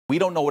We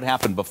don't know what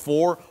happened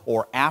before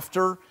or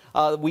after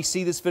we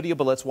see this video,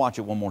 but let's watch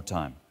it one more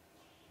time.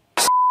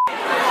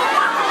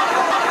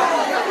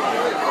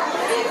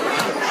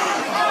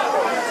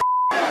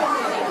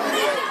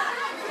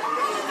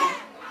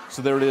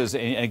 So there it is.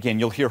 And again,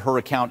 you'll hear her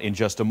account in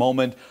just a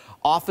moment.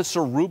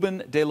 Officer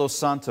Ruben de los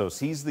Santos,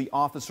 he's the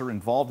officer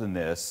involved in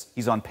this.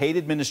 He's on paid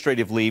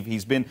administrative leave.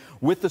 He's been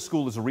with the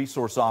school as a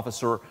resource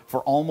officer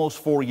for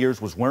almost 4 years,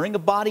 was wearing a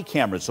body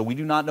camera, so we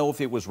do not know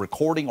if it was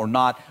recording or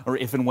not, or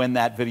if and when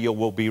that video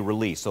will be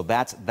released. So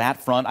that's that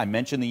front. I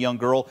mentioned the young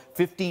girl,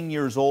 15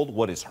 years old.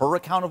 What is her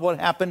account of what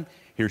happened?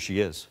 Here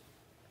she is.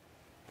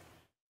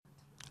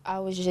 I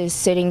was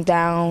just sitting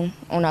down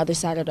on the other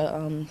side of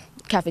the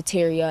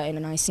cafeteria, and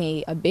then I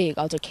see a big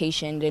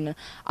altercation. Then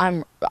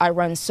I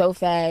run so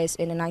fast,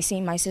 and then I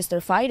see my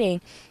sister fighting,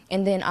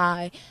 and then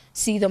I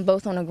see them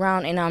both on the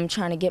ground, and I'm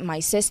trying to get my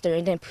sister,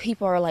 and then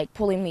people are like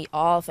pulling me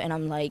off, and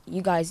I'm like,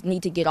 you guys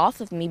need to get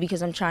off of me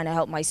because I'm trying to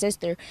help my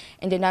sister.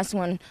 And then that's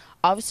when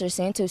Officer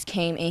Santos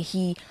came, and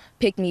he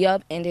picked me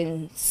up and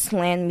then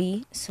slammed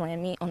me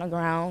on the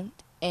ground,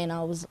 and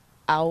I was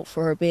out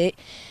for a bit.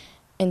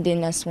 And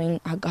then that's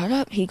when I got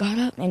up, he got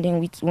up, and then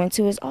we went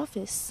to his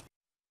office.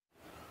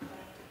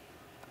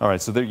 All right,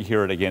 so there you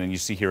hear it again, and you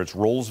see here it's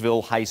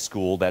Rollsville High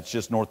School. That's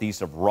just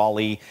northeast of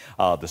Raleigh.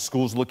 The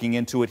school's looking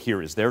into it.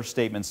 Here is their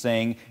statement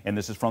saying, and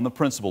this is from the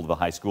principal of the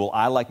high school,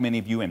 I, like many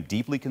of you, am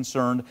deeply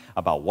concerned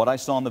about what I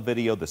saw in the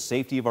video. The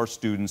safety of our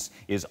students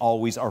is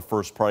always our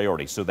first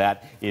priority. So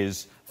that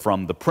is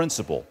from the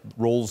principal.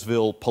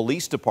 Rollsville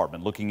Police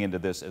Department looking into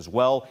this as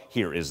well.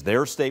 Here is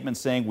their statement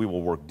saying, we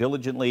will work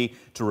diligently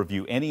to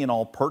review any and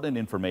all pertinent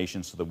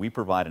information so that we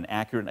provide an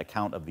accurate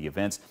account of the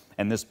events.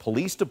 And this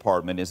police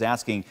department is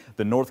asking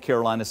the North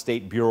Carolina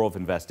State Bureau of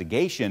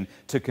Investigation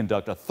to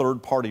conduct a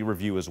third-party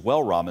review as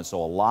well, Robin. So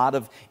a lot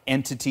of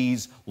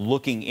entities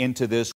looking into this.